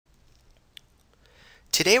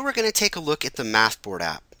Today we're going to take a look at the Mathboard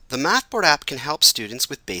app. The Mathboard app can help students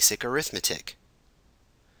with basic arithmetic.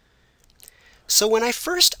 So when I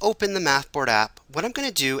first open the Mathboard app, what I'm going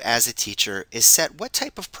to do as a teacher is set what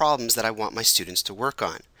type of problems that I want my students to work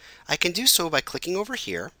on. I can do so by clicking over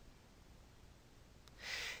here.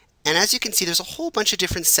 And as you can see, there's a whole bunch of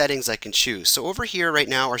different settings I can choose. So over here right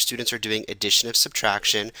now, our students are doing addition and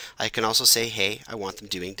subtraction. I can also say, hey, I want them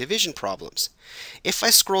doing division problems. If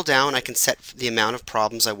I scroll down, I can set the amount of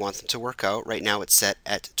problems I want them to work out. Right now it's set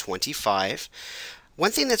at 25.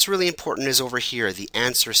 One thing that's really important is over here, the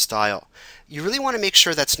answer style. You really want to make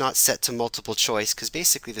sure that's not set to multiple choice, because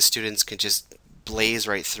basically the students can just blaze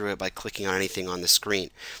right through it by clicking on anything on the screen.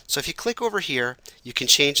 So if you click over here, you can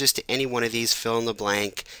change this to any one of these, fill in the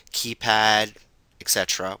blank, keypad,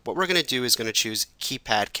 etc. What we're going to do is going to choose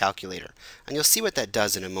keypad calculator, and you'll see what that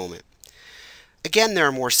does in a moment. Again, there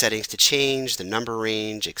are more settings to change, the number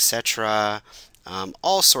range, etc.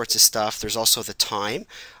 All sorts of stuff. There's also the time.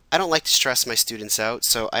 I don't like to stress my students out,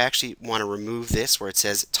 so I actually want to remove this where it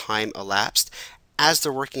says time elapsed. As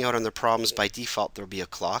they're working out on their problems, by default there'll be a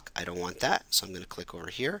clock. I don't want that, so I'm going to click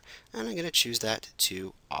over here and I'm going to choose that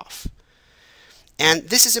to off. And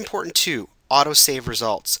this is important too, auto save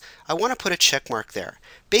results. I want to put a check mark there.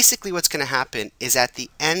 Basically what's going to happen is at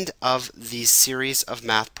the end of these series of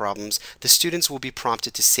math problems, the students will be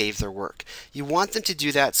prompted to save their work. You want them to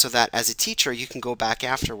do that so that as a teacher you can go back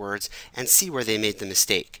afterwards and see where they made the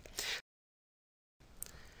mistake.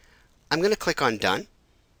 I'm going to click on Done.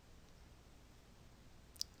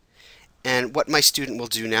 And what my student will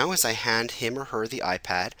do now is I hand him or her the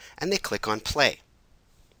iPad and they click on play.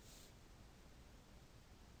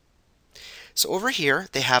 So over here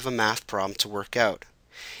they have a math problem to work out.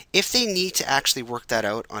 If they need to actually work that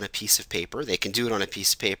out on a piece of paper, they can do it on a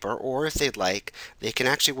piece of paper, or if they'd like, they can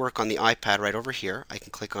actually work on the iPad right over here. I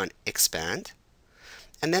can click on expand.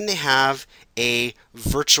 And then they have a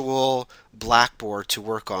virtual blackboard to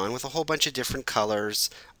work on with a whole bunch of different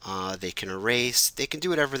colors. They can erase, they can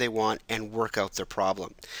do whatever they want and work out their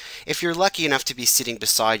problem. If you're lucky enough to be sitting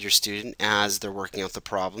beside your student as they're working out the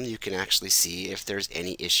problem, you can actually see if there's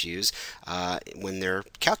any issues when they're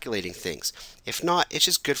calculating things. If not, it's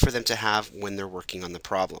just good for them to have when they're working on the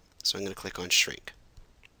problem. So I'm going to click on shrink.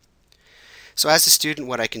 So as a student,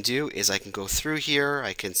 what I can do is I can go through here,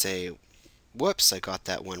 I can say, whoops, I got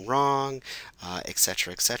that one wrong,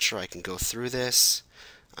 etc., etc. I can go through this.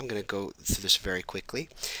 I'm going to go through this very quickly.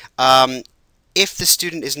 If the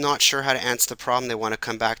student is not sure how to answer the problem, they want to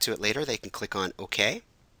come back to it later, they can click on OK.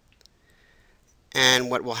 And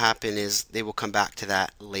what will happen is they will come back to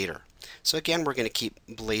that later. So again, we're going to keep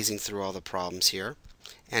blazing through all the problems here.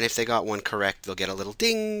 And if they got one correct, they'll get a little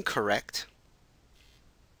ding, correct.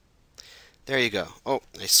 There you go. Oh,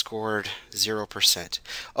 I scored 0%.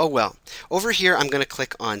 Oh well. Over here, I'm going to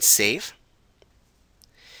click on Save.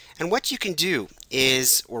 And what you can do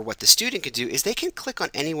is, or what the student can do, is they can click on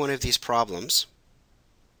any one of these problems.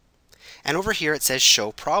 And over here it says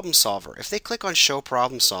Show Problem Solver. If they click on Show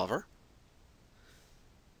Problem Solver,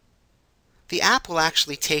 the app will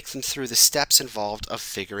actually take them through the steps involved of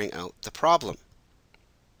figuring out the problem.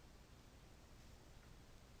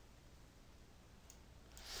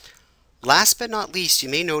 Last but not least, you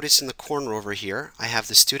may notice in the corner over here, I have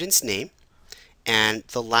the student's name and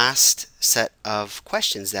the last set of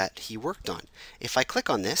questions that he worked on. If I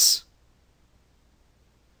click on this,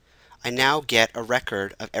 I now get a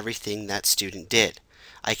record of everything that student did.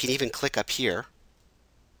 I can even click up here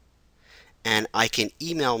and I can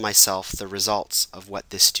email myself the results of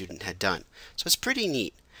what this student had done. So it's pretty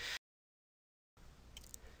neat.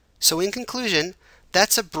 So in conclusion,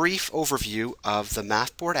 that's a brief overview of the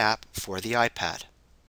Mathboard app for the iPad.